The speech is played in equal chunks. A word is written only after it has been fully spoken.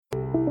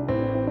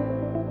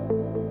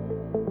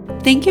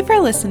Thank you for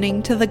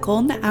listening to the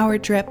Golden Hour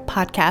Drip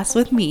podcast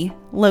with me,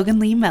 Logan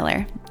Lee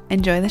Miller.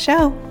 Enjoy the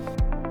show.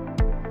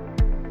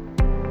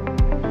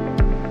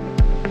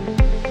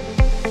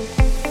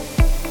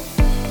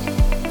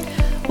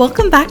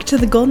 Welcome back to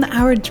the Golden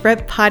Hour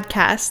Drip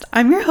podcast.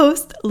 I'm your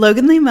host,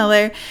 Logan Lee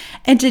Miller,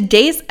 and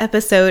today's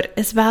episode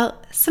is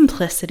about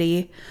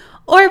simplicity,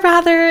 or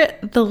rather,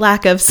 the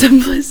lack of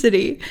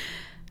simplicity.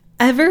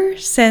 Ever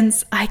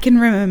since I can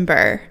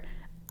remember,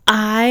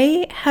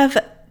 I have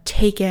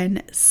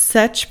taken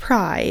such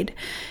pride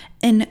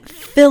in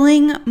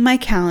filling my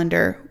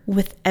calendar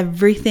with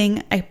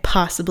everything I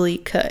possibly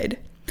could.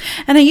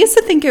 And I used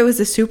to think it was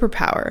a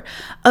superpower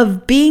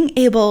of being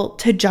able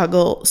to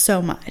juggle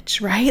so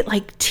much, right?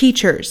 Like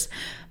teachers,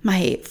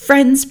 my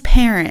friends'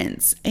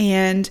 parents,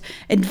 and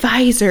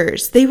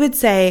advisors, they would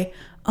say,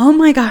 "Oh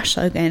my gosh,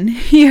 Logan,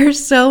 you're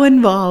so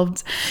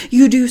involved.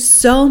 You do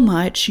so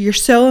much. You're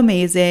so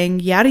amazing,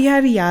 yada,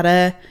 yada,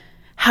 yada.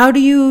 How do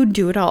you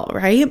do it all,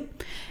 right?"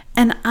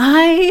 And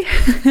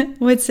I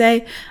would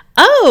say,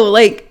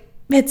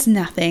 it's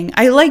nothing.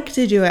 I like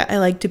to do it. I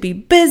like to be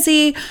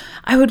busy.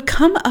 I would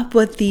come up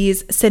with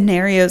these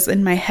scenarios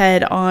in my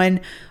head on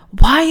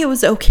why it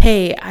was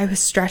okay I was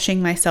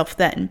stretching myself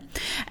then.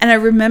 And I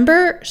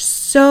remember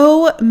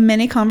so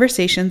many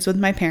conversations with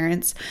my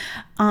parents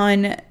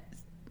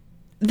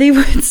they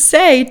would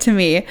say to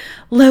me,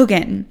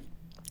 "Logan,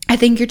 I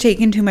think you're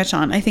taking too much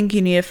on. I think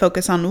you need to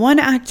focus on one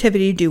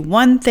activity, do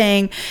one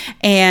thing,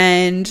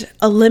 and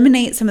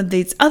eliminate some of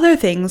these other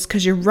things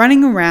because you're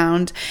running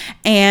around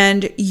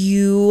and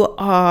you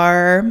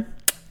are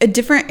a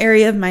different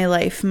area of my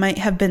life might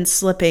have been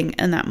slipping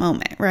in that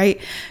moment,"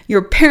 right?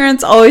 Your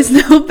parents always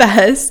know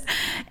best.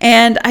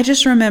 And I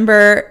just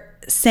remember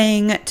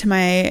saying to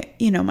my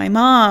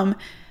mom,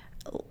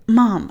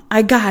 "Mom,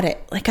 I got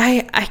it.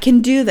 I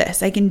can do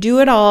this. I can do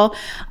it all.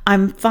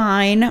 I'm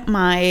fine.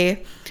 My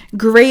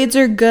grades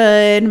are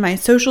good. My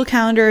social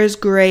calendar is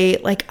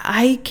great.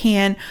 I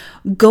can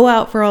go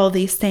out for all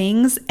these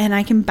things and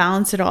I can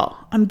balance it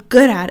all. I'm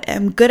good at it.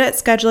 I'm good at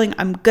scheduling.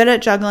 I'm good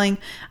at juggling.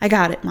 I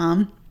got it,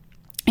 Mom."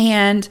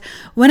 And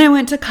when I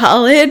went to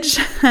college,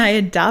 I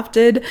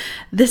adopted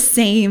the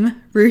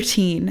same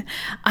routine.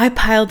 I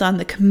piled on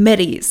the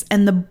committees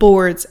and the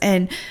boards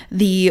and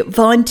the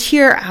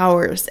volunteer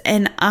hours,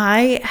 and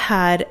I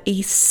had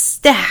a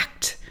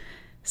stacked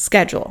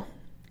schedule.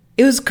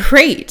 It was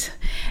great.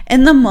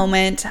 In the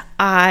moment,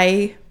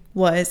 I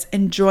was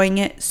enjoying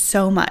it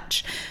so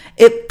much.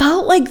 It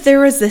felt like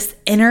there was this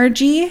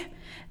energy,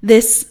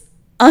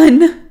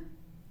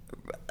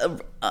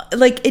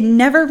 it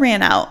never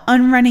ran out.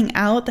 Unrunning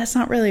out, that's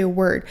not really a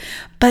word,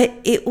 but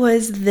it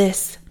was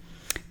this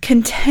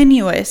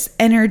continuous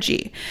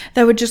energy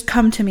that would just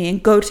come to me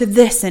and go to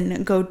this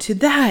and go to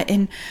that.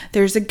 And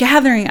there's a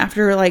gathering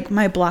after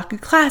my block of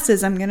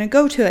classes, I'm going to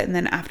go to it. And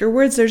then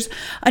afterwards, there's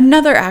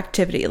another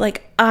activity.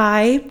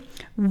 I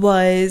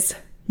was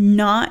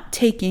not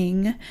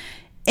taking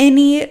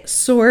any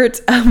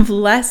sort of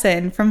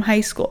lesson from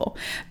high school,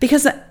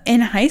 because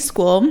in high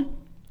school,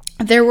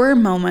 there were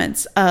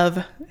moments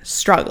of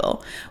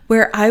struggle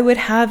where I would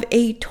have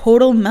a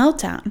total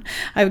meltdown.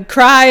 I would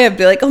cry. I'd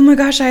be like, "Oh my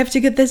gosh, I have to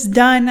get this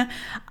done."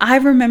 I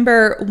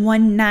remember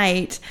one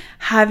night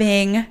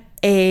having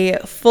a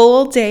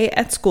full day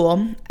at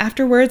school.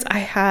 Afterwards, I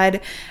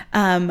had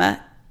a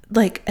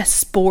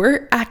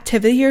sport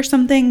activity or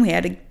something. We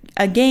had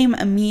a game,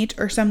 a meet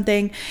or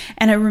something.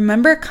 And I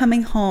remember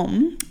coming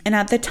home, and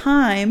at the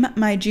time,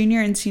 my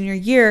junior and senior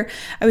year,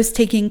 I was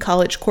taking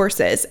college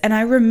courses. And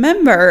I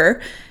remember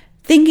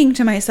thinking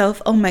to myself,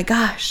 "Oh my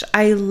gosh,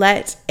 I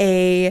let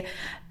a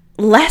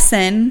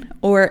lesson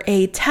or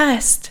a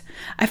test,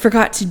 I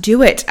forgot to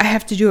do it. I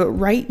have to do it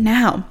right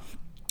now."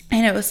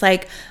 And it was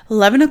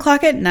 11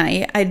 o'clock at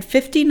night. I had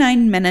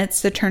 59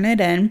 minutes to turn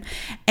it in.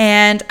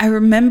 And I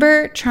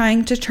remember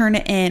trying to turn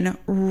it in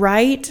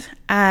right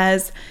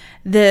as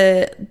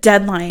the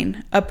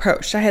deadline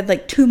approached. I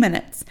had 2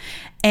 minutes,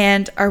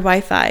 and our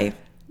Wi-Fi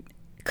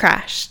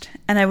crashed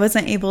and I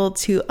wasn't able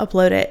to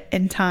upload it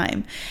in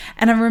time.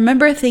 And I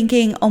remember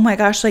thinking, "Oh my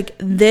gosh,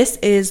 this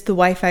is the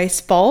Wi-Fi's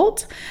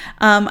fault."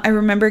 I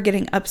remember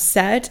getting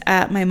upset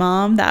at my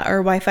mom that our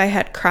Wi-Fi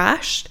had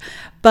crashed,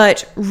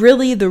 but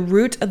really the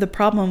root of the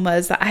problem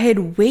was that I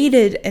had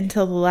waited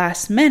until the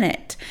last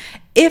minute.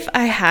 If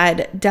I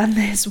had done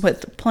this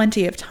with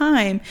plenty of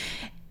time,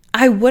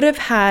 I would have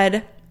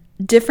had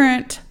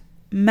different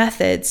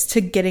methods to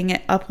getting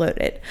it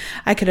uploaded.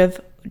 I could have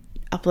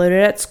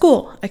uploaded at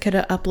school. I could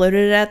have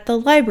uploaded it at the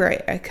library.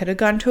 I could have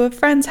gone to a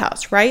friend's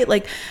house, right?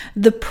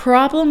 The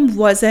problem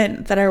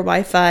wasn't that our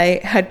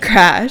Wi-Fi had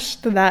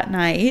crashed that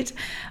night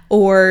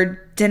or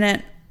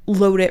didn't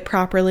load it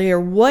properly or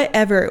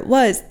whatever it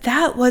was.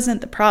 That wasn't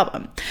the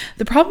problem.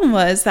 The problem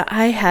was that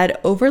I had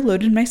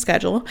overloaded my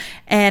schedule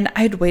and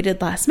I'd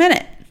waited last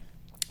minute.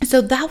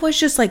 So that was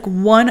just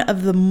one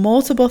of the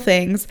multiple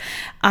things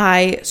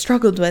I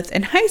struggled with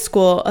in high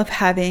school of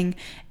having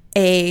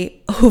a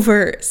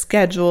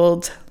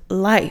overscheduled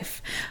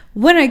life.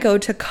 When I go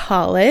to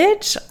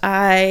college,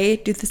 I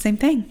do the same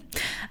thing.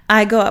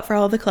 I go out for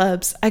all the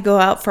clubs. I go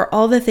out for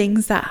all the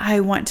things that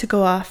I want to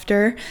go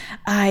after.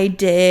 I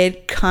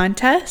did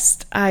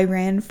contests. I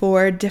ran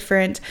for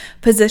different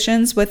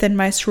positions within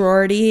my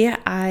sorority.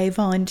 I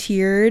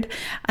volunteered.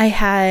 I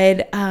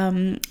had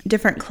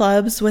different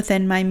clubs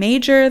within my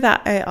major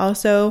that I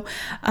also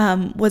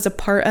was a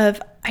part of.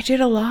 I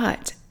did a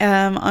lot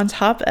on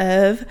top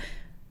of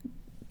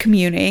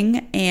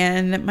commuting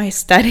and my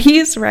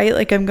studies, right?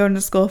 Like I'm going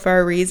to school for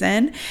a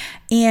reason.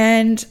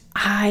 And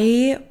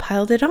I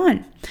piled it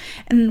on.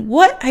 And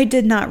what I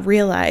did not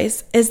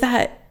realize is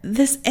that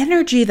this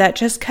energy that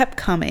just kept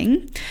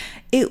coming,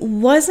 it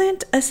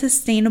wasn't a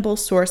sustainable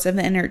source of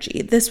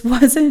energy. This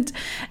wasn't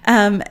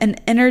an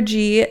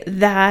energy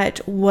that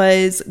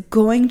was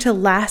going to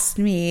last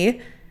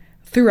me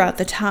throughout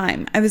the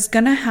time. I was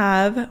going to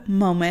have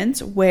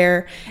moments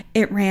where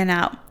it ran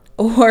out,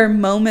 or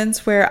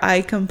moments where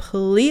I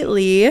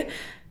completely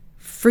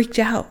freaked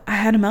out. I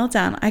had a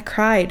meltdown. I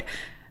cried.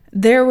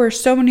 There were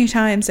so many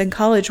times in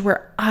college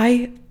where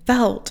I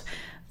felt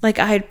like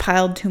I had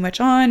piled too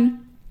much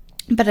on,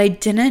 but I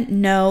didn't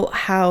know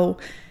how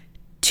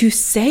to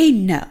say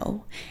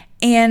no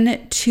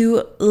and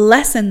to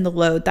lessen the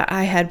load that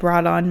I had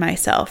brought on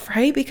myself,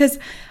 right? Because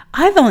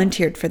I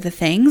volunteered for the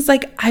things,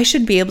 like I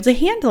should be able to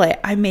handle it.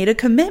 I made a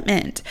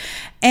commitment,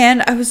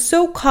 and I was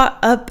so caught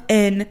up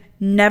in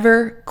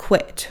never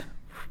quit.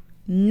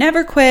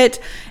 Never quit.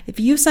 If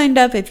you signed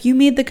up, if you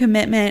made the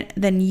commitment,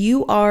 then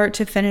you are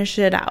to finish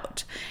it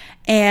out.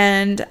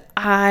 And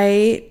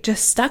I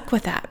just stuck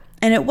with that.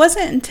 And it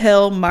wasn't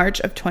until March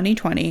of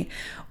 2020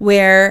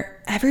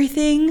 where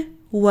everything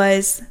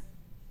was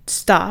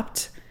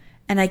stopped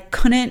and I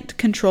couldn't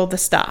control the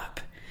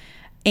stop.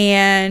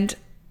 And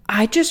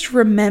I just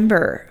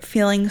remember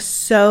feeling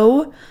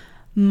so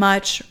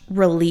much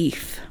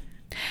relief.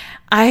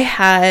 I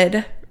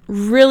had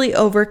really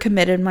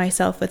overcommitted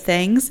myself with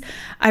things.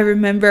 I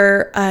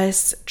remember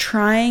us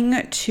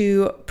trying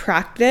to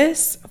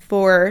practice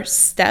for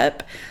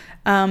STEP.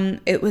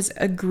 It was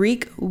a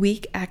Greek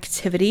week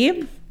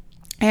activity.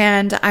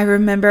 And I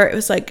remember it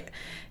was like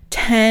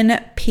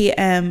 10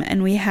 p.m.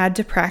 and we had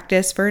to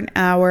practice for an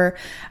hour.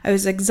 I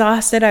was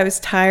exhausted. I was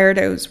tired.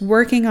 I was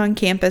working on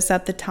campus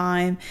at the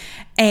time.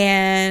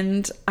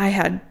 And I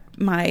had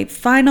my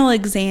final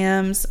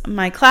exams,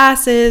 my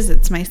classes.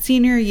 It's my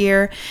senior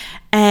year.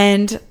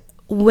 And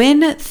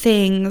when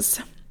things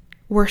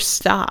were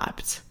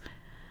stopped,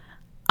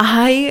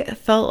 I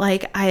felt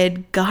like I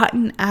had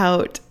gotten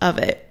out of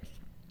it.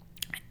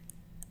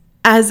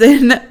 As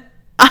in,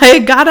 I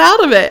got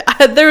out of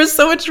it. There was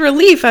so much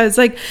relief. I was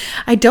like,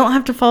 I don't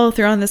have to follow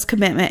through on this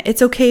commitment.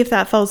 It's okay if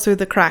that falls through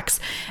the cracks.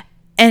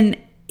 And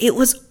it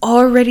was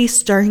already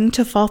starting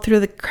to fall through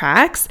the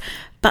cracks,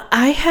 but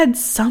I had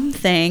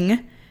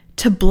something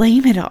to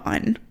blame it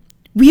on.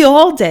 We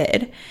all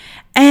did.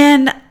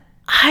 And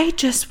I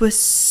just was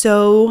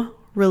so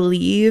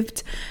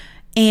relieved.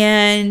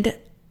 And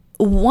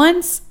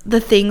once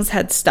the things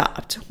had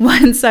stopped,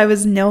 once I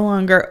was no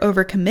longer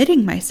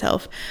overcommitting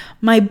myself,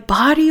 my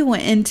body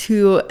went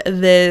into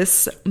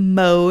this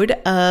mode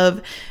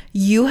of,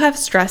 you have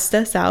stressed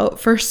us out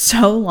for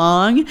so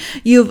long,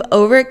 you've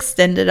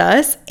overextended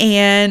us,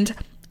 and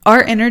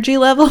our energy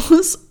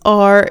levels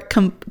are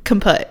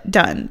kaput,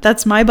 done.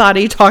 That's my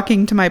body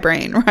talking to my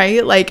brain,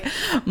 right? Like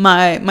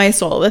my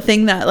soul, the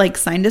thing that like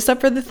signed us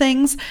up for the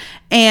things.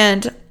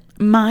 And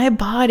my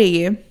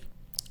body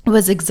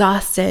was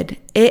exhausted.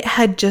 It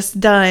had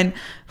just done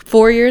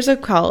 4 years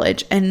of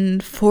college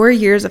and 4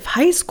 years of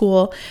high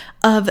school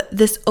of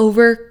this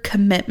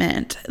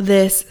overcommitment,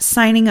 this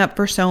signing up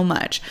for so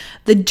much,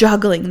 the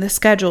juggling, the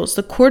schedules,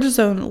 the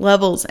cortisol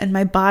levels in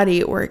my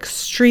body were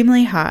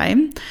extremely high.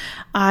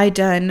 I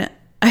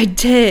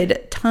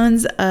did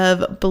tons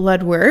of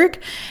blood work,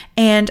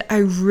 and I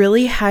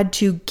really had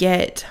to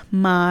get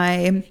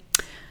my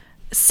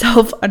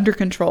self under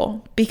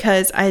control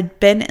because I had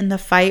been in the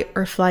fight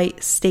or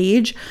flight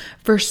stage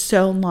for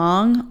so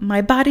long.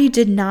 My body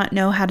did not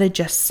know how to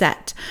just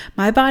set.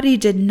 My body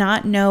did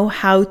not know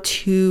how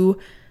to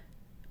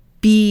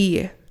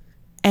be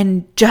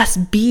and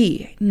just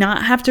be,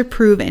 not have to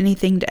prove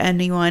anything to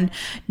anyone,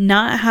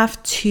 not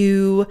have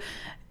to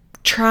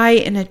try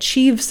and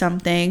achieve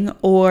something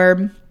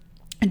or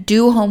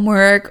do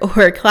homework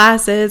or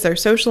classes or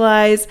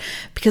socialize,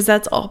 because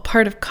that's all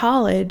part of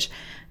college.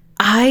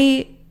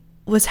 I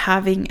was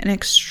having an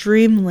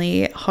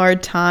extremely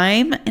hard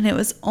time, and it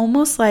was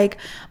almost like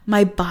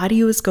my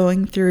body was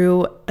going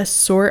through a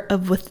sort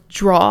of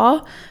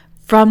withdrawal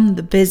from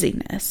the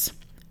busyness.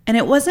 And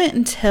it wasn't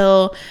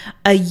until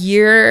a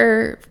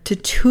year to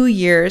 2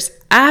 years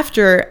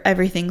after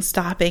everything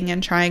stopping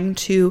and trying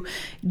to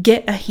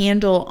get a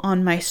handle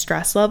on my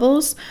stress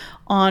levels,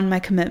 on my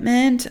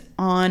commitment,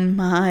 on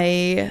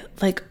my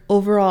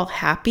overall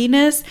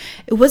happiness.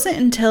 It wasn't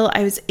until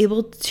I was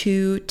able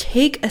to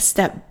take a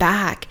step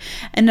back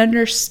and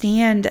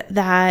understand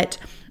that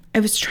I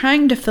was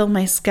trying to fill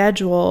my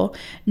schedule,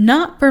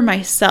 not for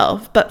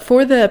myself, but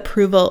for the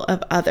approval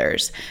of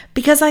others,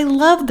 because I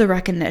loved the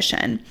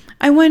recognition.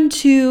 I wanted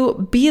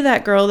to be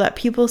that girl that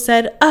people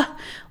said,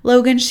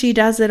 Logan, she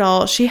does it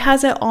all. She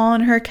has it all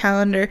on her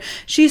calendar.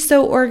 She's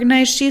so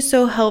organized. She's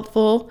so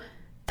helpful.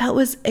 That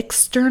was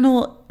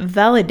external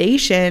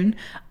validation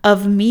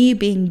of me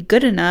being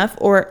good enough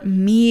or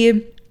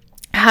me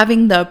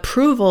having the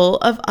approval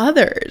of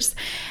others.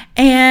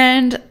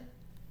 And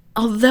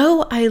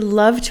although I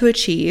love to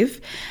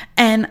achieve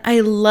and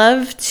I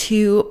love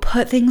to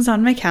put things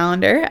on my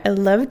calendar, I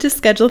love to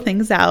schedule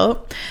things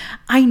out,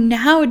 I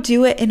now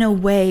do it in a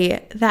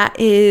way that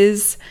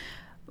is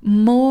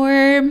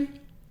more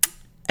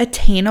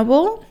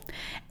attainable,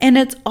 and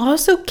it's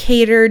also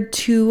catered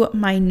to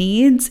my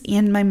needs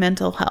and my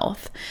mental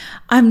health.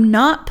 I'm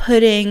not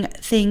putting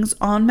things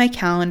on my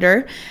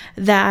calendar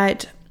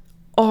that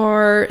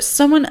are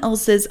someone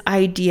else's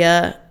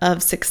idea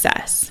of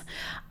success.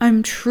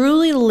 I'm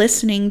truly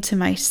listening to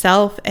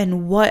myself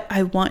and what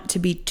I want to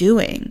be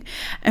doing.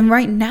 And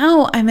right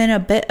now I'm in a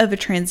bit of a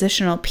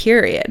transitional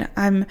period.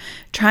 I'm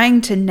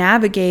trying to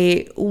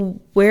navigate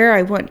where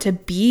I want to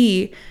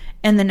be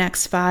in the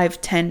next 5,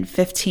 10,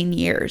 15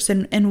 years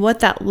and what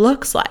that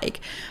looks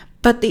like.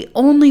 But the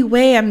only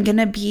way I'm going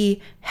to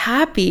be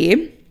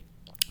happy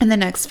in the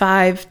next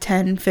 5,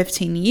 10,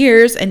 15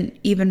 years, and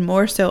even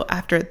more so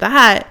after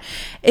that,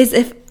 is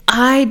if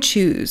I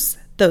choose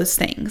those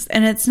things.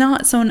 And it's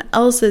not someone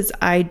else's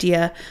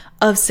idea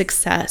of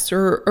success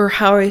or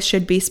how I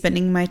should be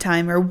spending my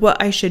time or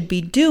what I should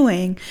be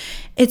doing.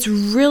 It's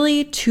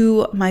really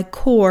to my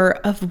core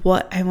of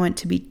what I want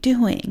to be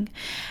doing.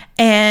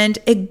 And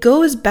it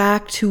goes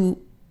back to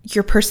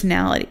your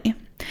personality.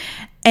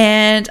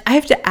 And I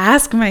have to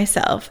ask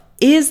myself,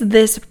 is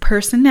this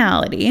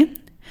personality?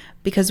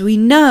 Because we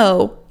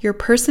know your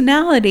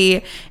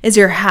personality is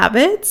your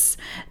habits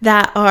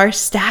that are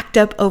stacked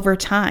up over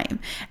time.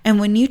 And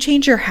when you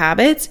change your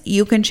habits,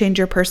 you can change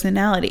your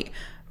personality.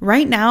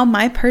 Right now,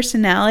 my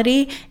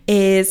personality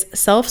is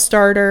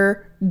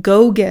self-starter,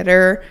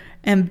 go-getter,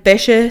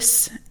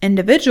 ambitious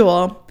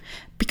individual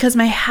because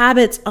my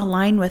habits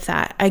align with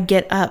that. I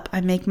get up,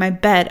 I make my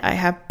bed, I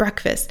have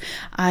breakfast,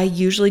 I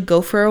usually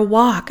go for a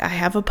walk, I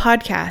have a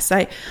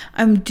podcast,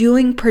 I'm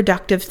doing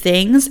productive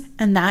things,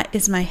 and that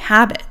is my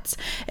habits.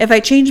 If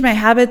I change my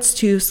habits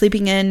to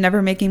sleeping in,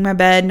 never making my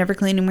bed, never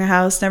cleaning my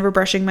house, never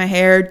brushing my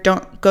hair,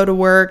 don't go to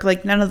work,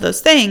 like none of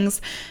those things,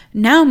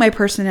 now my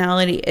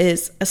personality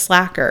is a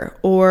slacker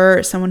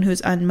or someone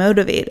who's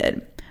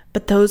unmotivated.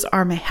 But those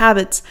are my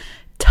habits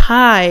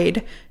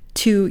tied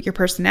to your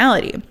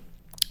personality.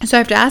 So I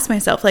have to ask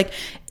myself, like,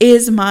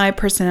 is my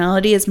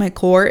personality, is my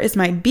core, is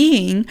my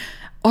being,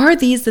 are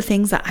these the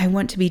things that I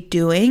want to be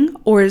doing?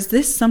 Or is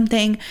this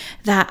something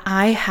that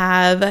I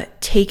have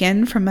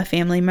taken from a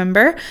family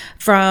member,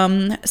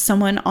 from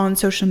someone on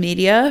social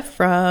media,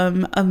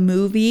 from a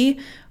movie?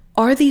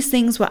 Are these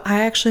things what I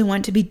actually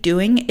want to be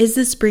doing? Is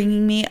this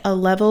bringing me a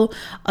level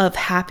of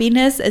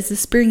happiness? Is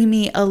this bringing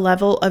me a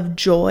level of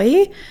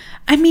joy?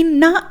 I mean,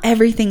 not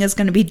everything is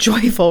going to be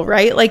joyful,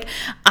 right? Like,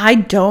 I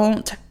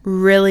don't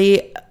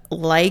really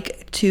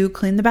like to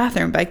clean the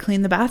bathroom, but I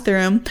clean the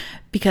bathroom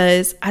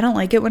because I don't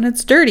like it when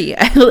it's dirty.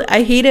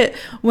 I hate it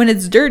when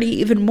it's dirty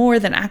even more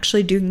than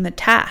actually doing the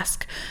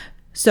task.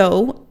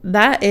 So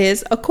that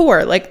is a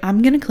core. Like,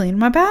 I'm going to clean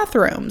my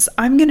bathrooms.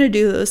 I'm going to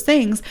do those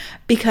things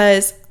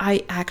because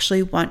I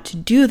actually want to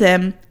do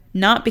them.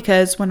 Not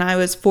because when I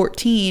was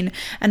 14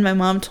 and my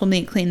mom told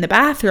me to clean the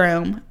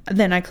bathroom,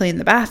 then I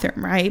cleaned the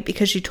bathroom, right?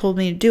 Because she told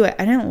me to do it.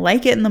 I didn't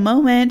like it in the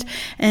moment,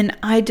 and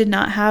I did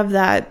not have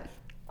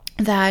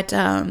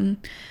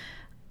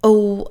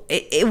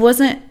it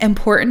wasn't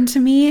important to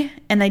me,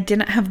 and I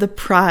didn't have the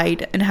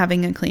pride in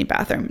having a clean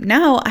bathroom.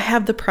 Now I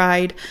have the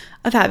pride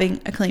of having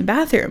a clean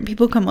bathroom.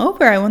 People come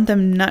over, I want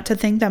them not to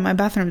think that my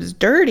bathroom is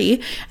dirty,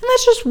 and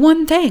that's just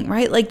one thing,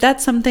 right? Like,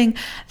 that's something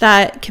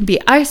that can be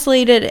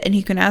isolated, and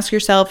you can ask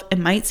yourself, it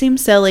might seem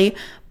silly,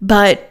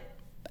 but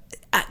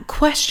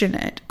question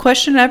it.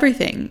 Question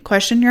everything.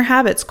 Question your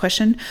habits.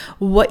 Question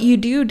what you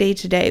do day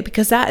to day,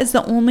 because that is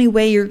the only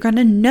way you're going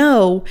to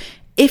know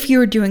if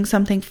you're doing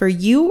something for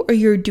you or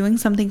you're doing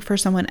something for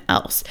someone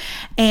else.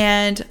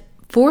 And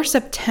for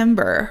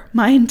September,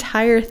 my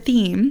entire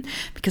theme,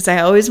 because I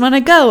always want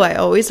to go, I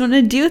always want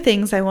to do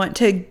things, I want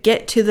to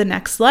get to the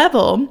next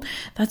level.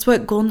 That's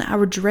what Golden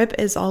Hour Drip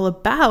is all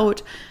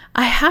about.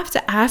 I have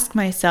to ask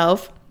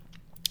myself,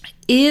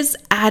 is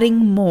adding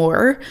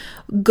more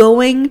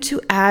going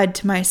to add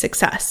to my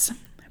success?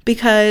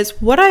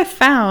 Because what I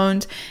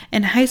found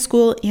in high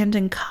school and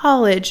in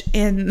college,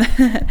 in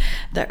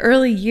the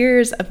early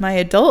years of my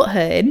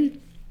adulthood,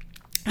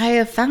 I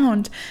have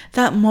found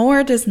that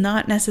more does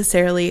not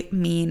necessarily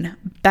mean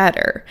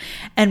better.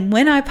 And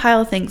when I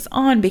pile things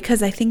on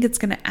because I think it's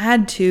going to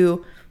add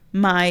to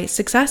my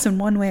success in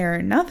one way or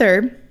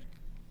another,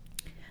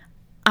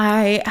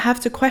 I have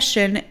to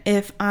question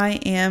if I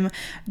am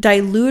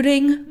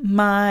diluting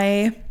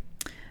my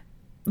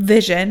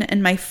vision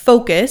and my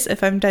focus.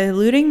 If I'm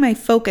diluting my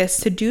focus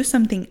to do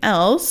something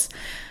else,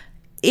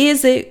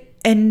 is it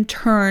in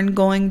turn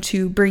going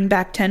to bring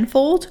back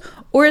tenfold,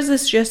 Or is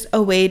this just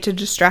a way to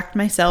distract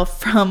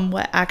myself from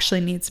what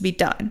actually needs to be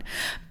done?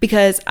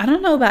 Because I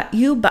don't know about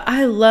you, but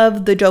I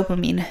love the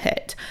dopamine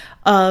hit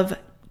of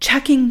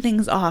checking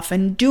things off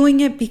and doing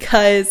it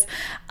because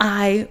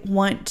I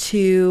want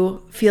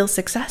to feel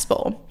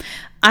successful.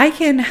 I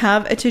can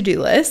have a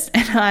to-do list,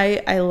 and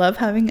I love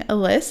having a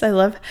list. I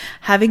love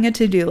having a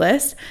to-do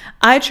list.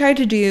 I try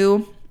to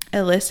do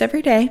a list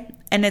every day,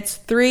 and it's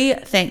 3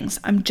 things.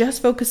 I'm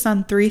just focused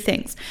on 3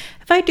 things.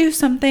 If I do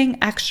something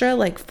extra,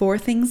 like 4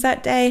 things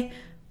that day,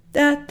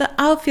 that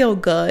I'll feel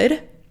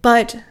good,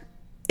 but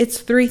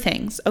it's 3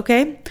 things,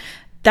 okay?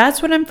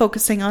 That's what I'm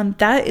focusing on.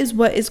 That is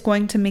what is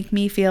going to make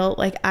me feel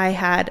like I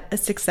had a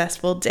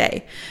successful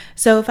day.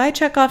 So if I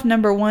check off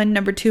number 1,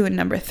 number 2, and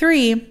number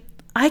 3,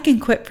 I can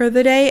quit for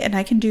the day and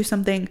I can do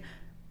something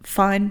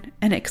fun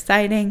and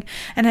exciting.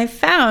 And I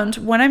found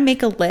when I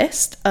make a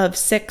list of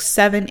 6,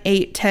 7,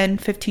 8, 10,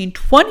 15,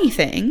 20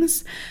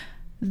 things,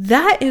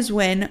 that is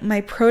when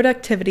my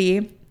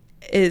productivity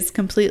is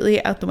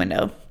completely out the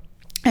window.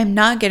 I'm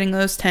not getting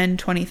those 10,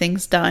 20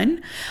 things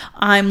done.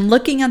 I'm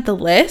looking at the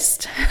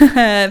list,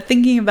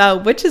 thinking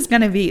about which is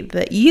going to be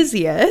the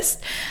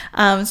easiest.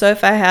 So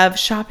if I have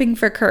shopping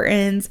for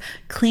curtains,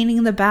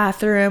 cleaning the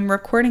bathroom,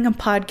 recording a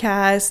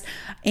podcast,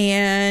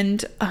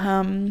 and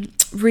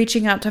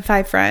reaching out to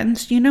 5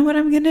 friends, you know what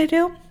I'm going to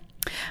do?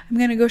 I'm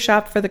going to go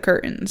shop for the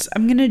curtains.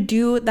 I'm going to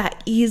do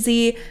that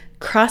easy,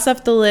 cross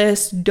off the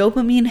list,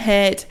 dopamine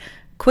hit,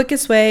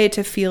 quickest way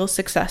to feel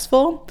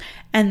successful.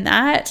 And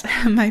that,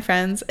 my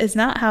friends, is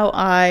not how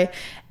I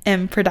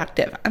am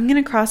productive. I'm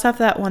going to cross off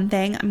that one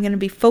thing. I'm going to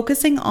be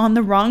focusing on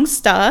the wrong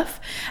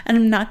stuff, and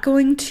I'm not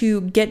going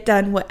to get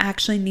done what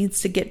actually needs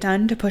to get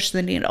done to push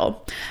the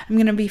needle. I'm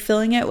going to be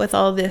filling it with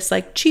all this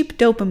like cheap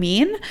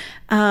dopamine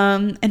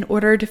in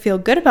order to feel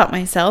good about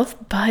myself.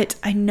 But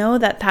I know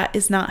that that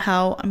is not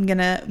how I'm going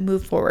to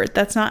move forward.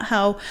 That's not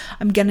how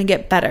I'm going to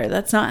get better.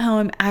 That's not how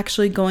I'm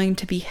actually going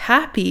to be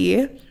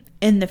happy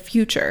in the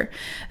future.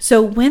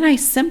 So when I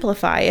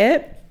simplify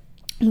it,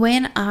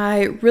 when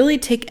I really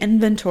take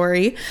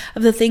inventory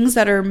of the things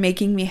that are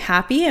making me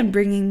happy and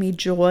bringing me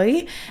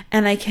joy,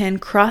 and I can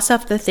cross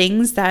off the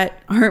things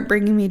that aren't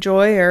bringing me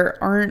joy or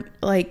aren't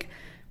like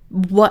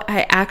what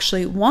I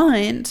actually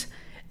want,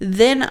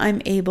 then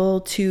I'm able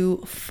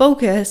to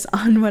focus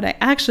on what I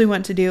actually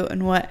want to do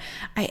and what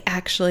I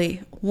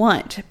actually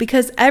want.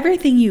 Because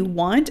everything you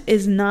want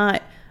is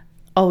not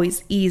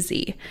always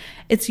easy.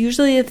 It's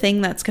usually a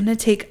thing that's going to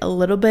take a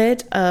little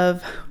bit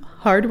of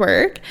hard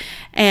work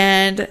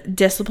and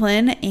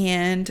discipline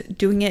and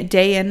doing it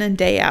day in and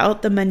day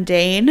out, the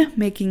mundane,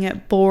 making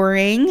it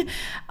boring.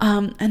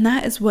 And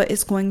that is what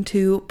is going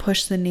to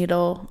push the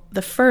needle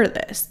the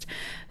furthest.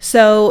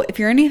 So if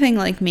you're anything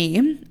like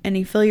me and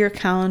you fill your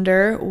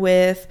calendar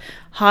with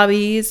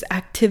hobbies,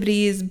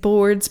 activities,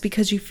 boards,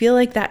 because you feel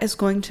like that is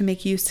going to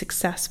make you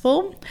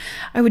successful,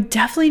 I would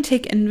definitely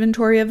take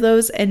inventory of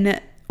those and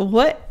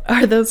what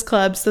are those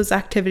clubs, those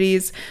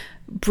activities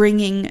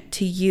bringing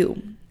to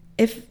you?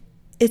 If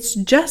it's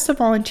just a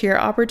volunteer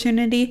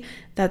opportunity,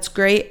 that's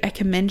great. I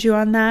commend you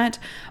on that.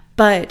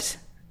 But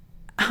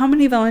how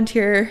many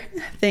volunteer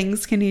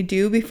things can you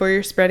do before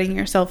you're spreading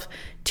yourself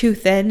too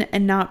thin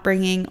and not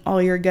bringing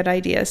all your good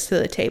ideas to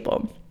the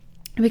table?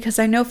 Because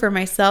I know for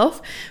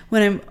myself,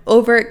 when I'm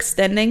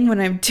overextending, when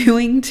I'm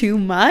doing too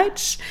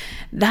much,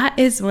 that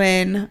is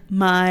when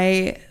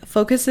my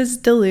focus is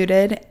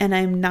diluted and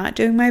I'm not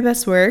doing my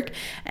best work.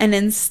 And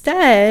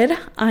instead,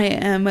 I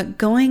am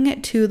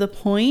going to the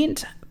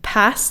point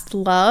past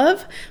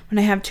love when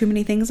I have too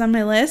many things on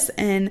my list,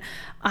 and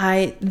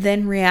I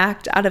then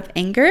react out of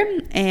anger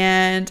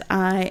and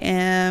I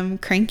am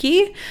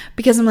cranky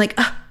because I'm like,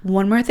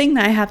 one more thing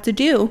that I have to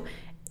do.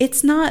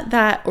 It's not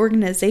that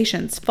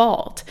organization's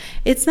fault.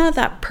 It's not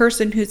that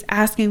person who's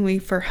asking me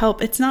for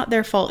help. It's not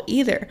their fault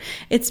either.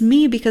 It's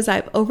me because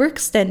I've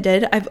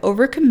overextended, I've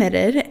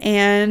overcommitted,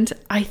 and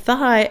I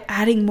thought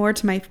adding more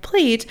to my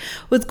plate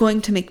was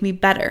going to make me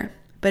better.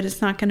 But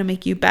it's not going to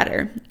make you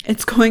better.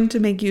 It's going to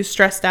make you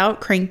stressed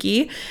out,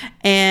 cranky,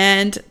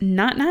 and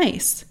not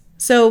nice.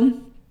 So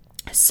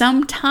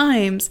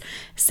sometimes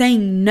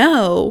saying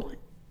no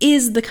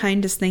is the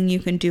kindest thing you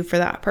can do for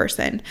that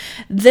person.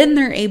 Then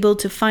they're able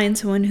to find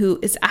someone who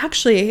is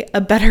actually a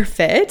better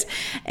fit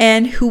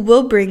and who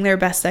will bring their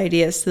best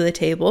ideas to the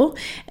table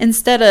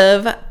instead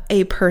of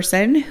a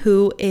person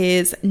who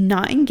is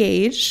not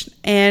engaged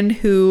and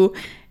who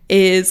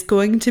is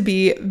going to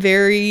be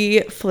very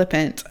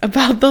flippant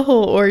about the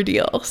whole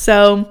ordeal.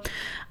 So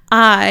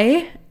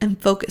I am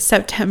focused.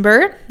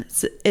 September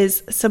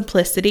is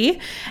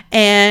simplicity.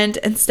 And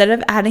instead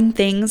of adding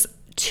things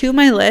to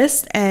my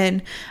list,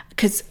 and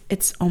because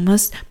it's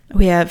almost,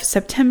 we have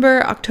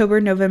September,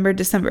 October, November,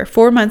 December,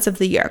 4 months of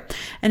the year.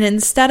 And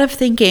instead of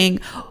thinking,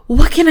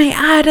 what can I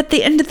add at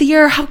the end of the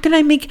year? How can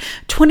I make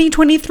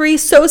 2023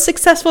 so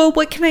successful?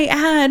 What can I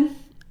add?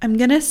 I'm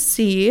going to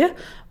see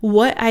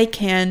what I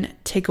can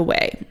take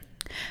away.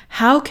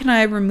 How can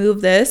I remove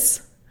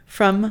this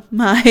from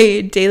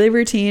my daily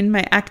routine,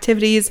 my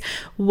activities,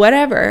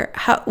 whatever?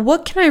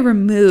 What can I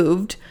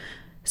remove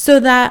so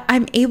that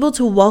I'm able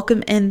to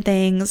welcome in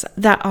things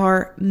that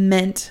are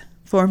meant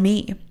for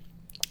me.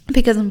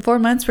 Because in 4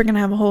 months, we're going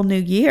to have a whole new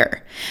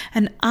year.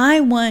 And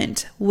I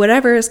want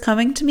whatever is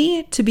coming to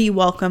me to be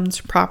welcomed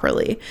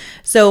properly.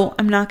 So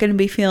I'm not going to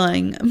be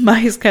filling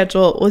my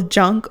schedule with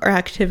junk or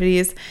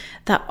activities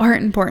that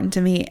aren't important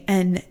to me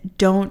and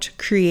don't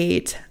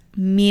create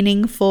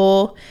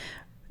meaningful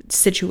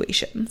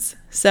situations.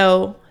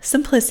 So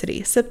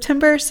simplicity,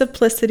 September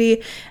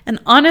simplicity, and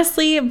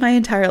honestly, my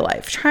entire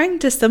life, trying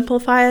to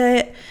simplify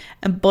it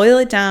and boil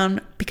it down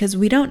because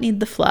we don't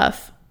need the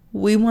fluff.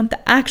 We want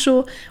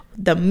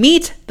the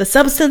meat, the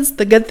substance,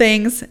 the good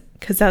things,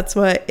 because that's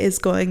what is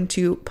going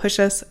to push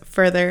us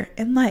further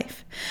in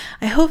life.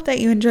 I hope that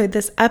you enjoyed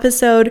this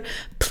episode.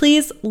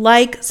 Please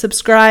like,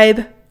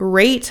 subscribe,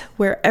 rate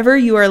wherever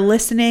you are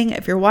listening,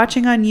 if you're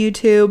watching on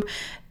YouTube.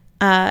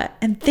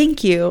 And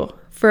thank you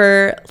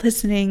for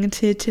listening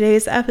to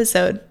today's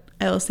episode.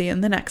 I will see you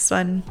in the next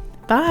one.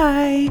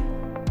 Bye.